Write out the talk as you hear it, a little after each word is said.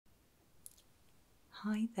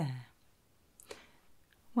Hi there.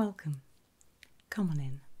 Welcome. Come on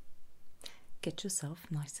in. Get yourself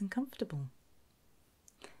nice and comfortable.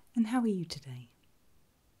 And how are you today?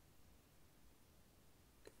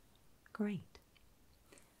 Great.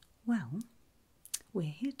 Well, we're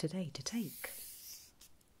here today to take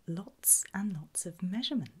lots and lots of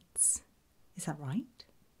measurements. Is that right?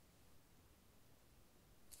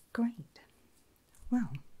 Great.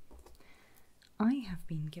 Well, I have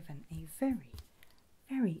been given a very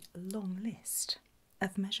long list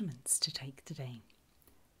of measurements to take today,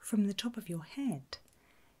 from the top of your head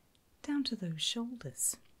down to those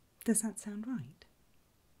shoulders. Does that sound right?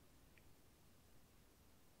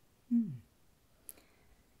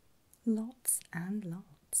 Lots and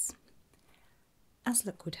lots. As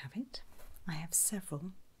luck would have it, I have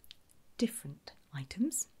several different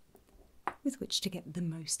items with which to get the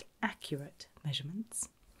most accurate measurements,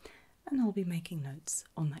 and I'll be making notes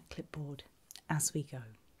on that clipboard as we go.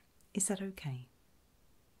 Is that okay?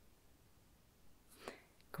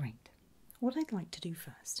 Great. What I'd like to do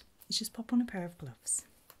first is just pop on a pair of gloves,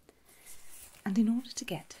 and in order to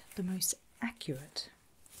get the most accurate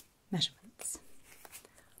measurements,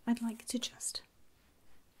 I'd like to just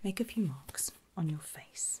make a few marks on your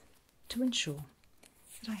face to ensure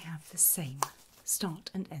that I have the same start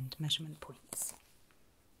and end measurement points.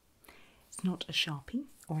 It's not a Sharpie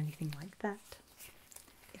or anything like that.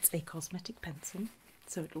 It's a cosmetic pencil,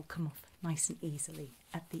 so it will come off nice and easily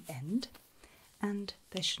at the end, and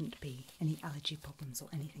there shouldn't be any allergy problems or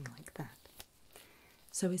anything like that.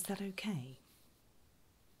 So is that okay?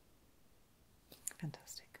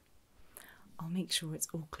 Fantastic. I'll make sure it's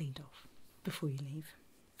all cleaned off before you leave.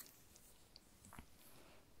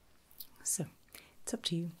 So, it's up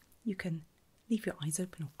to you. You can leave your eyes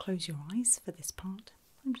open or close your eyes for this part.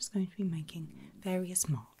 I'm just going to be making various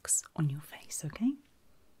marks on your face, okay?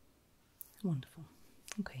 Wonderful.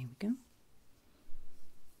 Okay, here we go.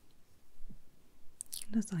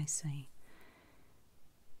 And as I say,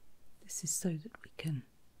 this is so that we can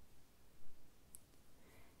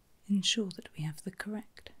ensure that we have the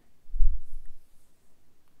correct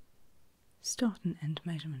start and end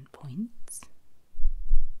measurement points.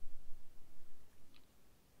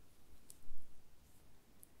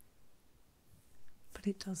 But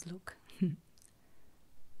it does look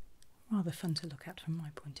rather fun to look at from my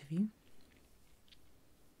point of view.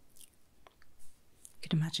 You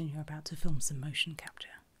could imagine you're about to film some motion capture,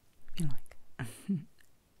 if you like.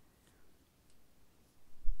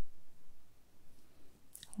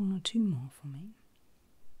 One or two more for me.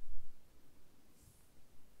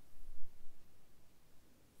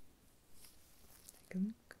 Take a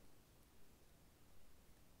look.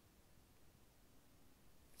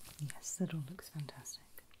 Yes, that all looks fantastic.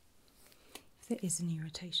 If there is any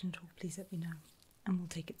irritation at all, please let me know and we'll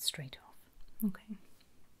take it straight off. Okay.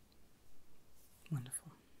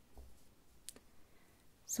 Wonderful.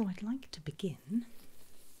 So I'd like to begin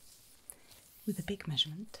with a big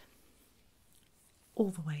measurement all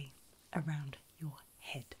the way around your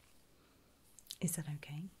head. Is that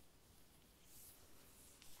okay?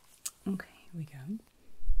 Okay, here we go.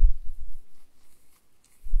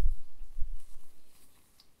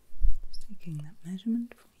 Just taking that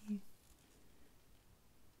measurement for you.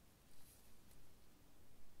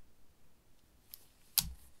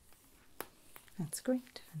 That's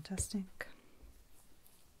great, fantastic.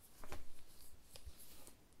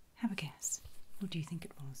 Have a guess. What do you think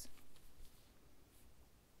it was?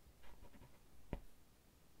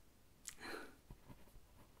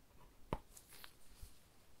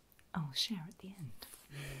 I'll share at the end.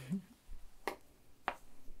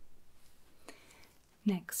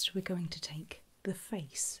 Next, we're going to take the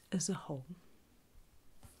face as a whole.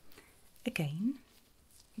 Again,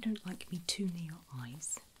 if you don't like me too near your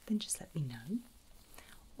eyes, then just let me know.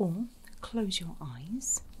 Or close your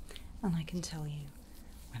eyes and I can tell you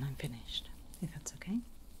when I'm finished, if that's okay.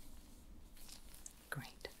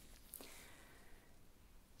 Great.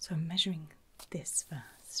 So I'm measuring this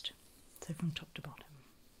first, so from top to bottom,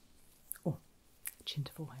 or chin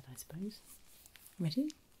to forehead, I suppose. Ready?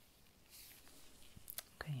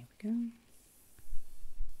 Okay, here we go.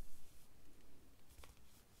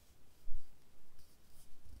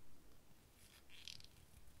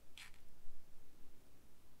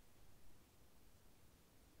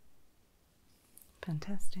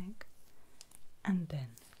 Fantastic. And then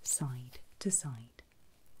side to side.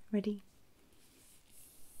 Ready?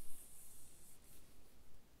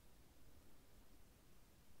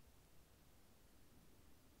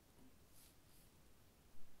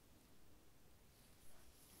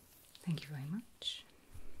 Thank you very much.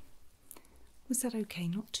 Was that okay?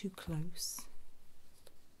 Not too close?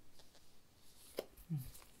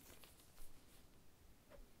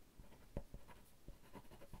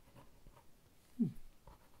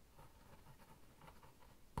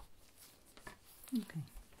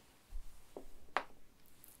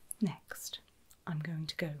 I'm going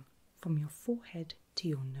to go from your forehead to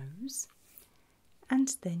your nose,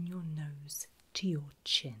 and then your nose to your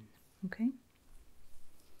chin, okay?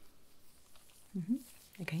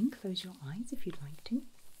 Again, close your eyes if you'd like to.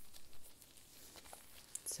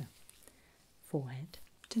 So, forehead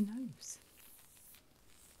to nose.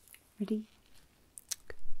 Ready?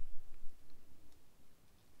 Go.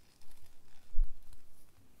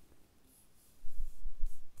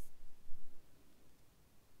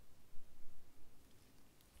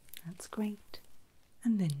 That's great.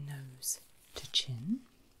 And then nose to chin.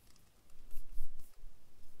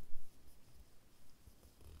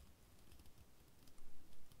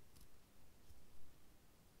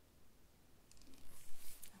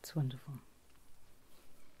 That's wonderful.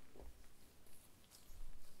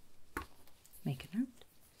 Make a note.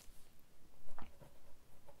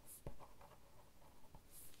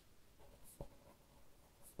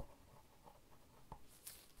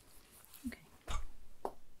 Okay.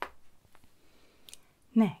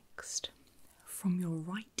 Next, from your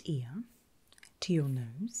right ear to your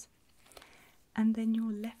nose, and then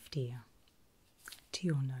your left ear to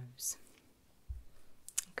your nose.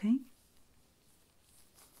 Okay?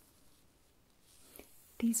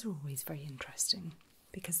 These are always very interesting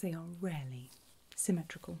because they are rarely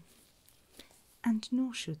symmetrical, and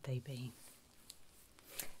nor should they be.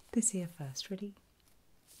 This ear first, ready?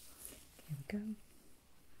 Here we go.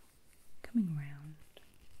 Coming round.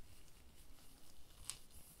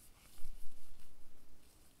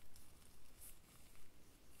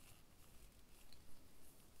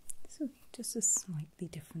 So just a slightly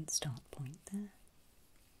different start point there.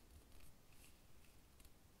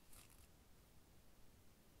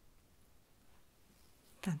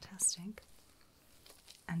 Fantastic.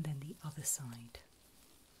 And then the other side.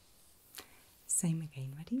 Same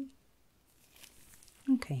again, ready?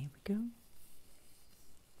 Okay, here we go.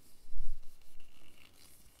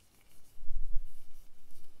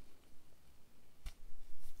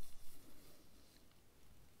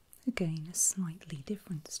 Again, a slightly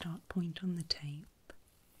different start point on the tape.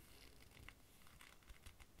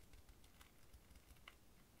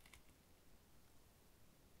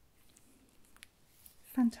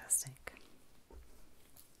 Fantastic.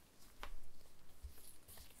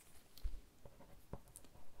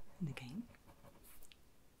 And again,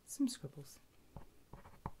 some scribbles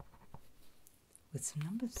with some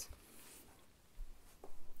numbers.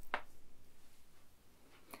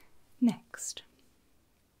 Next,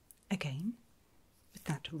 again, with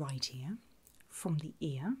that right ear, from the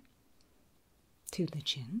ear to the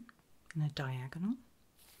chin in a diagonal,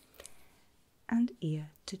 and ear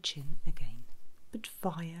to chin again, but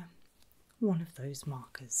via one of those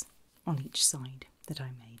markers on each side that I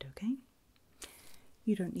made, okay?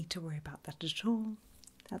 You don't need to worry about that at all.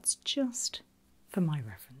 That's just for my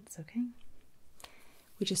reference, okay?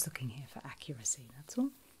 We're just looking here for accuracy, that's all.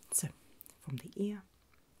 So, from the ear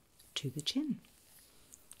to the chin.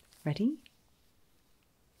 Ready?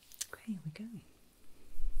 Okay, here we go.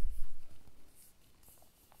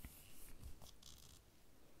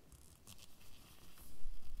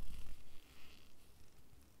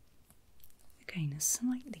 Again, a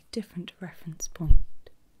slightly different reference point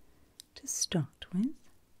to start with,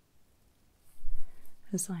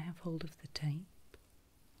 as I have hold of the tape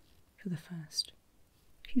for the first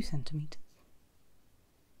few centimetres.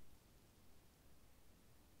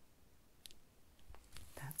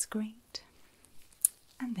 That's great.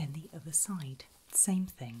 And then the other side, same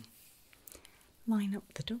thing. Line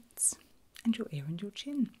up the dots and your ear and your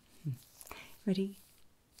chin. Ready?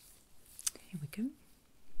 Here we go.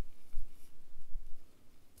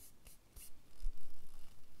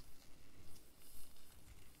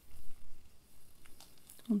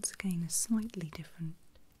 Once again, a slightly different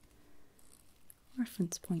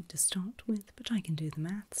reference point to start with, but I can do the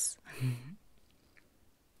maths.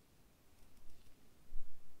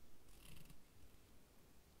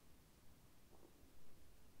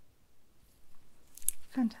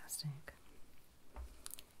 Fantastic.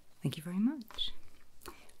 Thank you very much.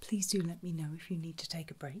 Please do let me know if you need to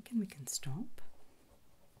take a break and we can stop.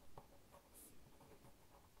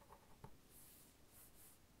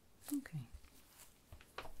 Okay.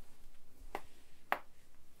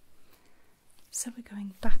 So we're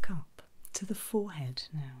going back up to the forehead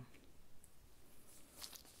now.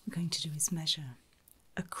 What we're going to do is measure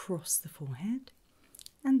across the forehead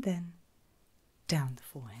and then down the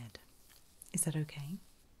forehead. Is that okay?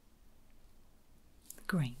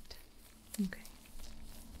 Great. Okay.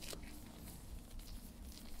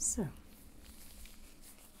 So,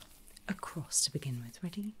 across to begin with.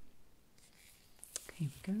 Ready? Okay, here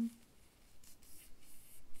we go.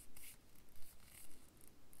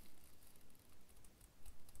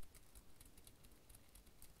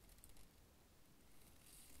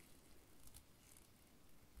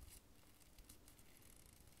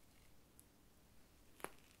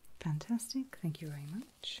 Fantastic, thank you very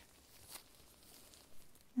much.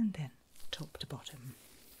 And then top to bottom.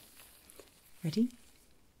 Ready?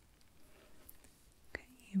 Okay,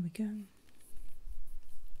 here we go.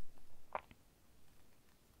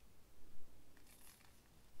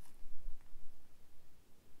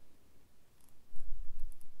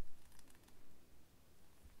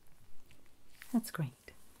 That's great.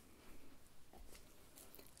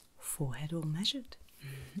 Forehead all measured.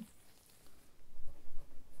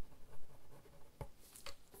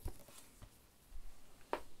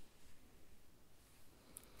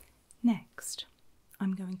 Next,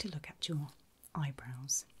 I'm going to look at your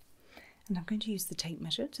eyebrows, and I'm going to use the tape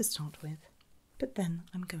measure to start with, but then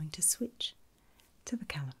I'm going to switch to the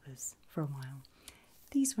calipers for a while.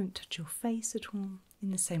 These won't touch your face at all in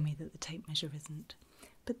the same way that the tape measure isn't,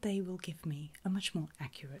 but they will give me a much more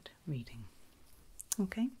accurate reading.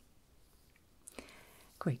 Okay?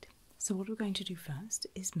 Great. So what we're going to do first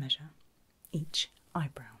is measure each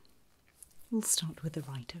eyebrow. We'll start with the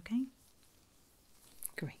right, okay?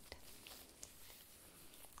 Great.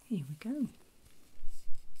 Here we go.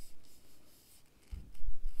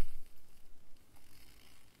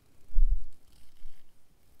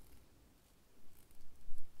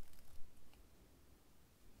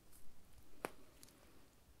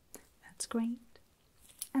 That's great.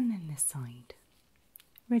 And then this side.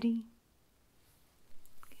 Ready?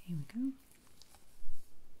 Here we go.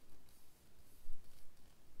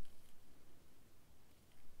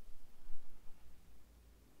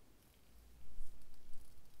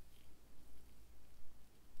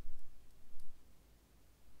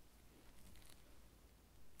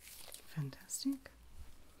 Fantastic.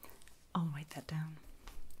 I'll write that down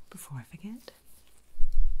before I forget.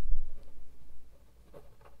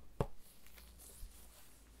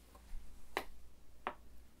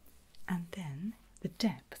 And then the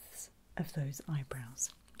depths of those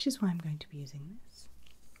eyebrows, which is why I'm going to be using this,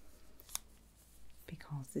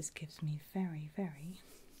 because this gives me very, very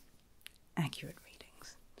accurate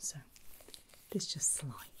readings. So this just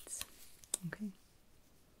slides. Okay.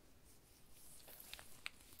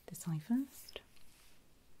 This eye first,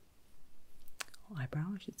 or eyebrow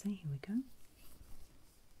I should say, here we go.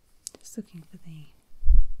 Just looking for the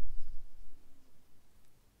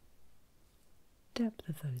depth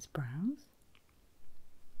of those brows.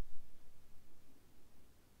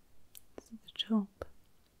 So at the top,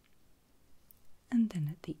 and then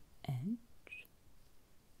at the edge.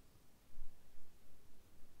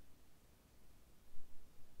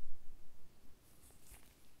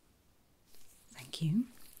 Thank you.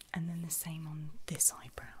 And then the same on this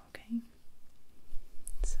eyebrow, okay?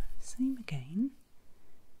 So same again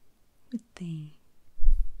with the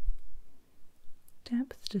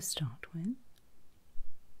depth to start with.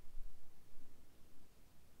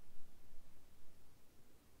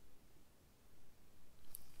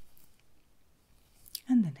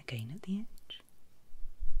 And then again at the edge.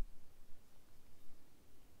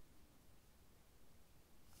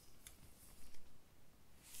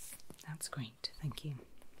 That's great, thank you.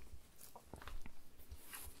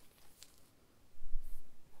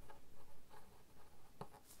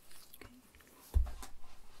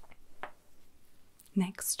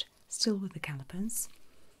 Next, still with the calipers,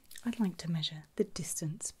 I'd like to measure the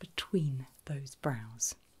distance between those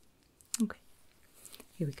brows. Okay,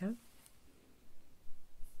 here we go.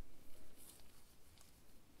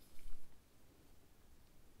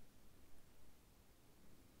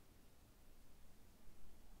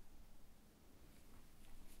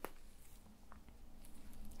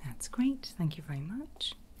 That's great, thank you very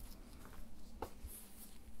much.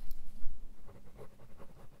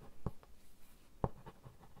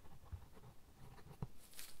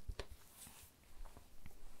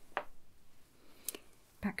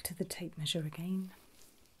 Back to the tape measure again,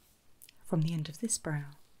 from the end of this brow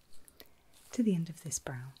to the end of this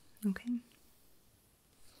brow, okay?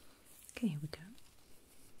 Okay, here we go.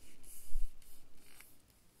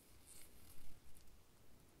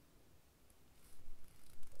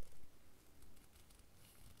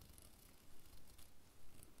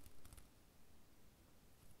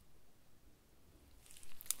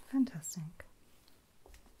 Fantastic.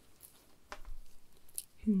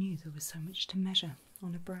 Who knew there was so much to measure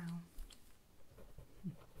on a brow?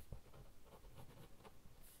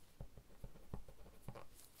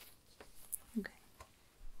 Okay.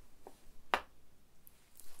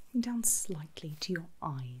 Down slightly to your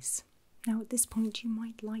eyes. Now at this point you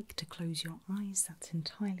might like to close your eyes, that's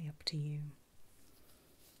entirely up to you.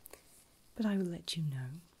 But I will let you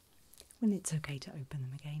know when it's okay to open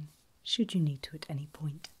them again. Should you need to at any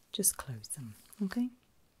point, just close them, okay?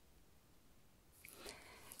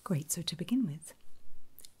 Great, so to begin with,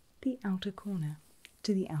 the outer corner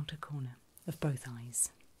to the outer corner of both eyes.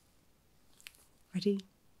 Ready?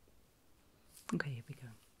 Okay, here we go.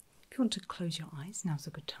 If you want to close your eyes, now's a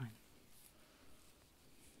good time.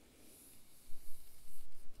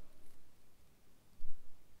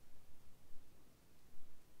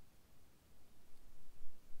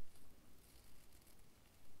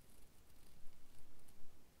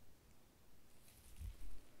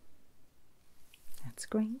 That's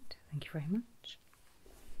great, thank you very much.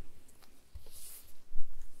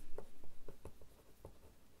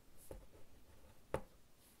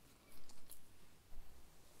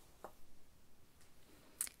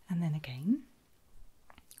 And then again,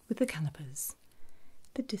 with the calipers,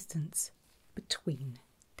 the distance between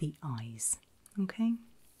the eyes, okay?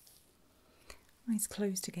 Eyes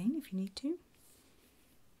closed again if you need to.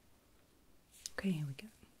 Okay, here we go.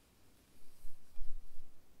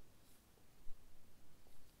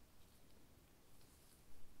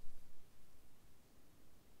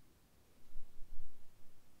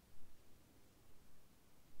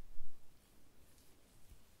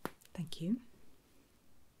 Thank you.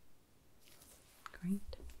 Great.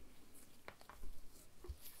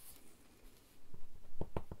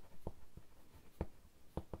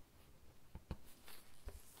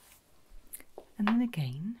 And then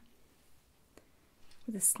again,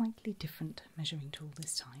 with a slightly different measuring tool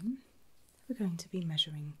this time, we're going to be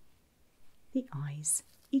measuring the eyes,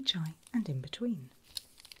 each eye and in between.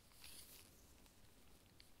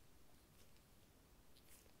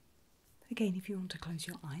 Again, if you want to close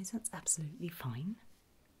your eyes, that's absolutely fine.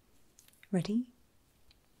 Ready?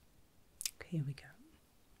 Okay, here we go.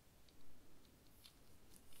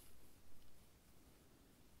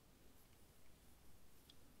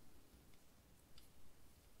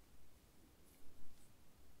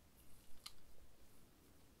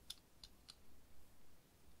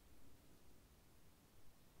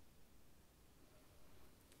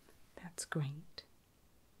 That's great.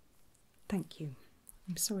 Thank you.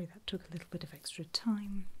 I'm sorry that took a little bit of extra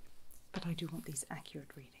time, but I do want these accurate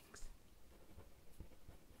readings.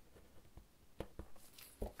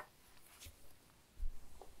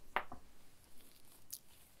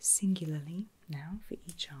 Singularly now for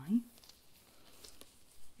each eye.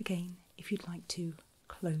 Again, if you'd like to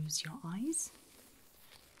close your eyes,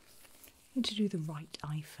 you need to do the right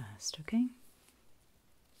eye first, okay?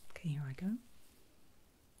 Okay, here I go.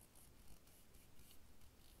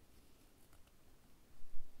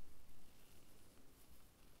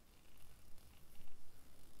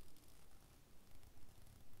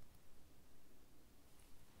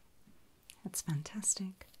 That's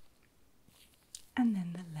fantastic. And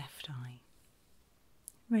then the left eye.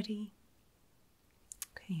 Ready?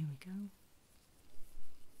 Okay, here we go.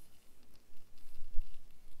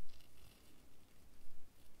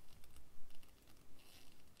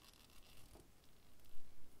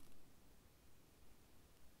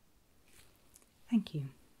 Thank you.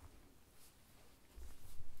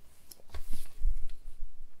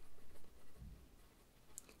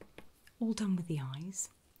 All done with the eyes.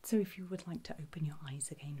 So if you would like to open your eyes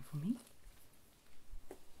again for me.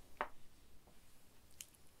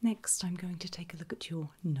 Next, I'm going to take a look at your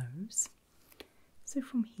nose. So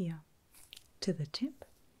from here to the tip.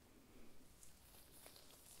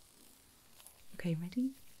 Okay,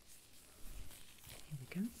 ready? Here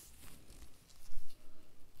we go.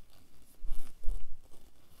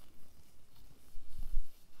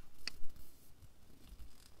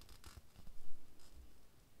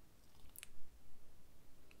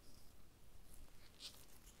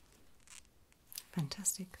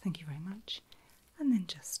 Fantastic, thank you very much. And then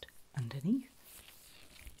just underneath.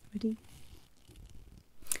 Ready?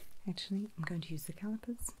 Actually, I'm going to use the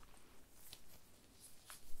calipers.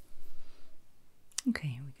 Okay,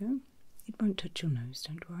 here we go. It won't touch your nose,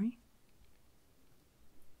 don't worry.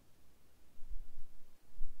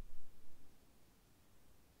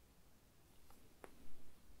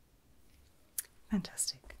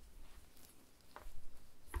 Fantastic.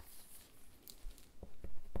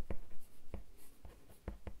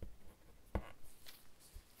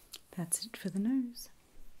 That's it for the nose.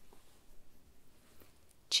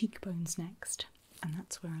 Cheekbones next, and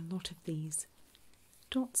that's where a lot of these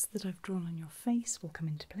dots that I've drawn on your face will come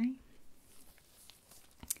into play.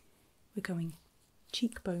 We're going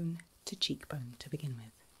cheekbone to begin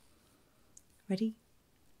with. Ready?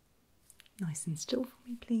 Nice and still for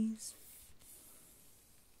me, please.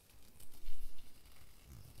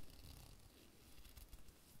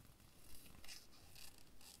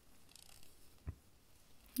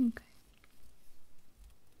 Okay.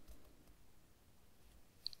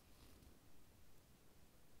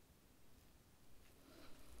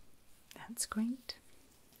 That's great.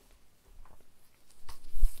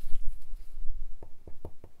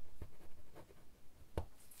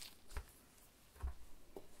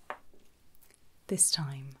 this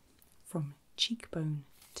time from cheekbone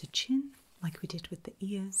to chin, like we did with the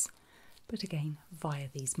ears, but again via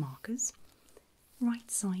these markers.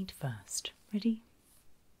 Right side first. Ready?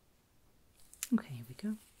 Okay, here we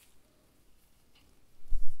go.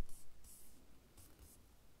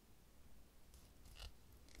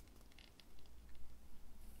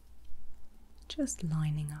 Just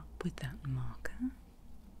lining up with that marker.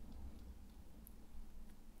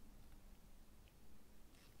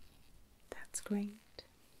 That's great.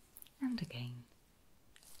 And again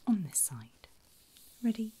on this side.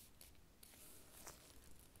 Ready?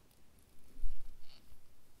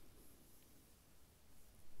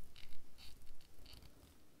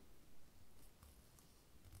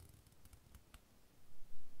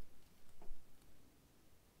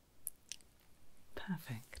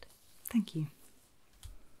 Perfect. Thank you.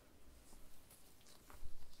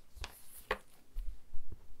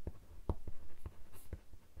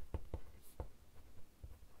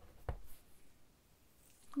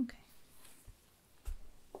 Okay.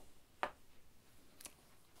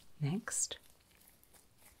 Next,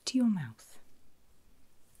 to your mouth.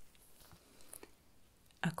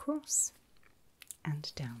 Across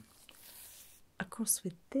and down. Across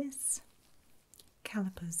with this,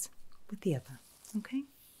 calipers with the other. Okay?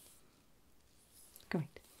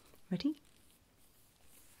 Great. Ready?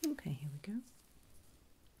 Okay, here we go.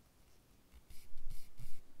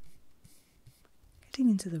 Getting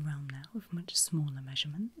into the realm now of much smaller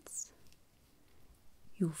measurements.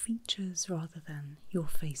 Your features rather than your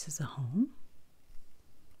face as a whole.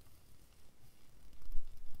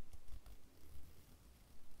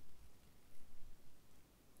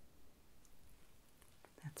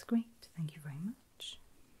 That's great, thank you very much.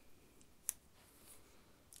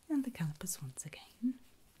 And the calipers once again.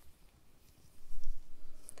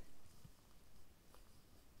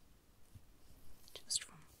 Just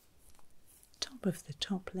from top of the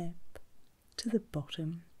top lip to the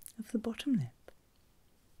bottom of the bottom lip.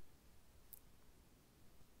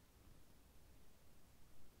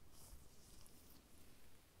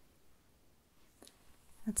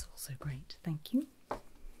 That's also great, thank you.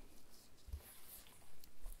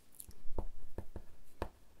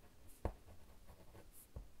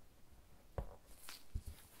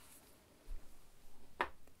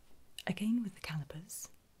 Again with the calipers,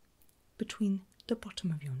 between the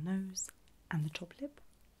bottom of your nose and the top lip,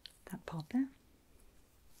 that part there.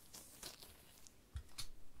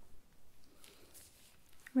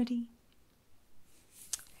 Ready?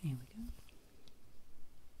 Here we go.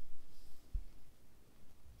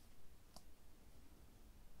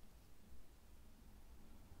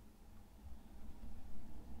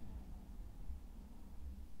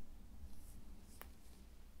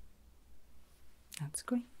 That's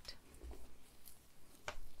great.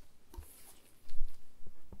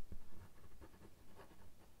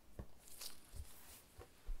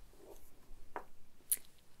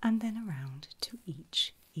 And then around to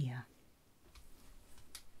each ear.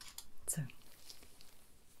 So,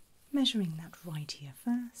 measuring that right ear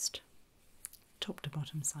first, top to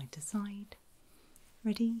bottom, side to side.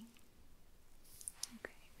 Ready?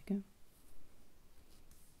 Okay, here we go.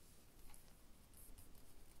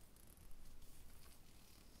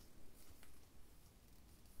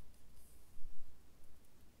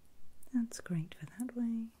 That's great for that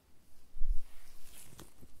way.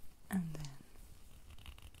 And then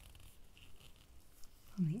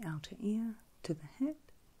from the outer ear to the head.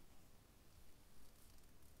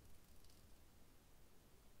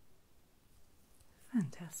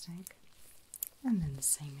 Fantastic. And then the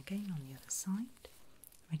same again on the other side.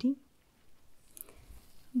 Ready?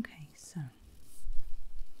 Okay, so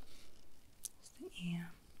it's the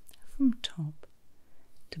ear from top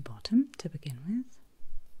to bottom to begin with.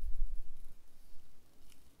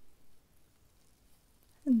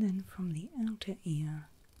 And then from the outer ear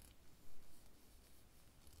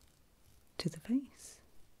to the face.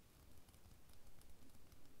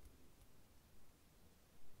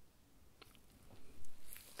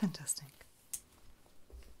 Fantastic.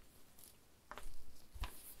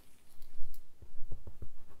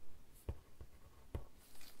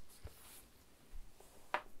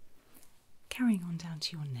 Carrying on down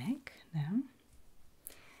to your neck now.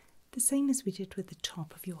 The same as we did with the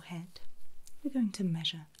top of your head. We're going to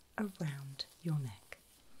measure around your neck.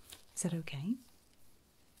 Is that okay?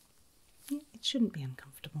 Yeah, it shouldn't be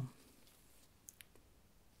uncomfortable.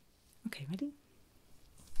 Okay, ready?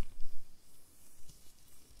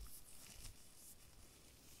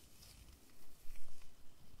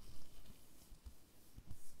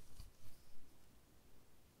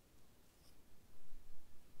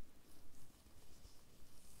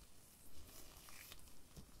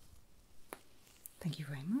 Thank you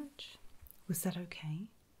very much. Was that okay?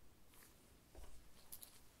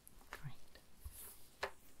 Great.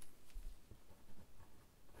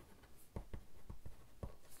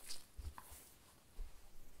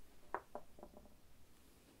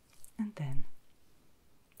 And then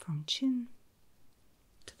from chin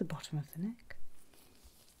to the bottom of the neck.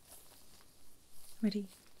 Ready?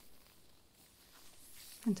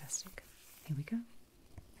 Fantastic. Here we go.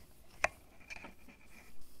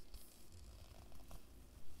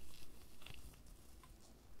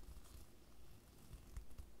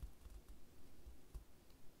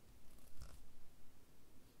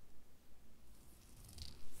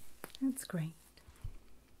 That's great.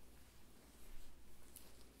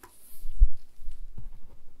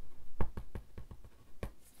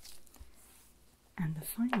 And the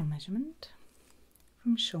final measurement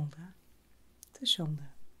from shoulder to shoulder.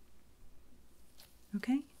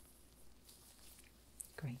 Okay?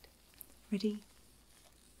 Great. Ready?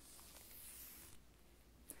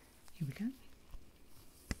 Here we go.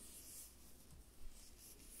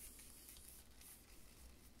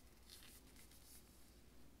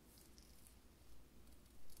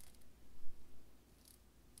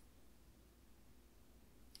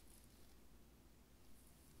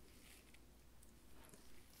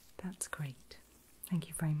 That's great. Thank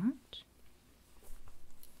you very much.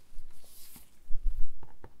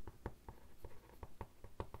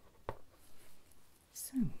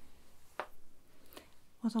 So,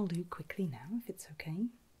 what I'll do quickly now, if it's okay,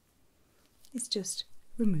 is just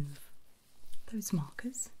remove those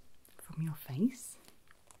markers from your face,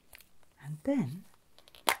 and then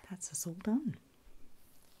that's us all done.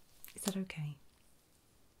 Is that okay?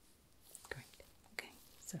 Great. Okay,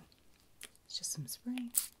 so it's just some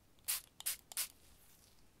spray.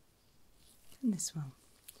 And this will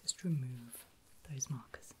just remove those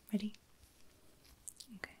markers. Ready?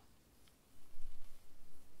 Okay.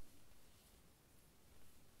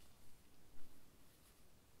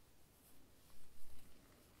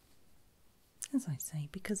 As I say,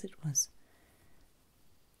 because it was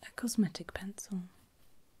a cosmetic pencil,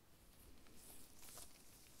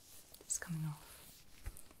 it's coming off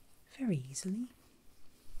very easily.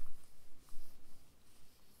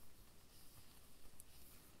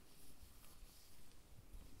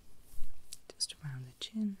 Just around the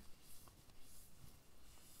chin.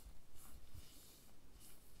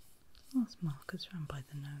 Last markers round by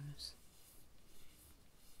the nose.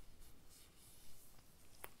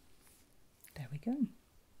 There we go.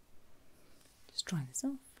 Just dry this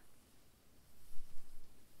off.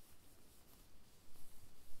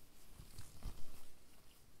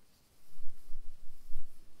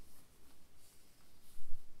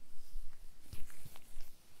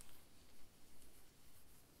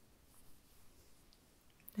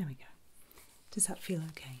 There we go. Does that feel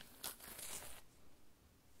okay?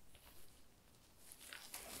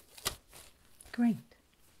 Great.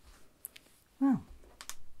 Well,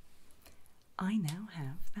 I now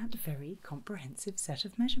have that very comprehensive set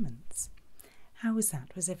of measurements. How was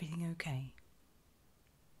that? Was everything okay?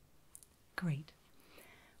 Great.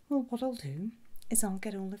 Well, what I'll do is I'll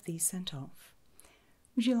get all of these sent off.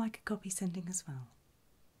 Would you like a copy sending as well?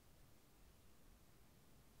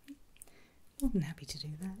 More than happy to do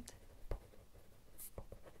that.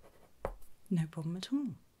 No problem at all.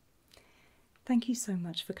 Thank you so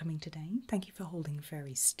much for coming today. Thank you for holding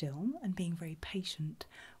very still and being very patient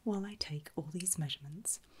while I take all these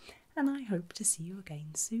measurements. And I hope to see you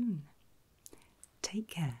again soon. Take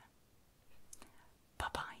care.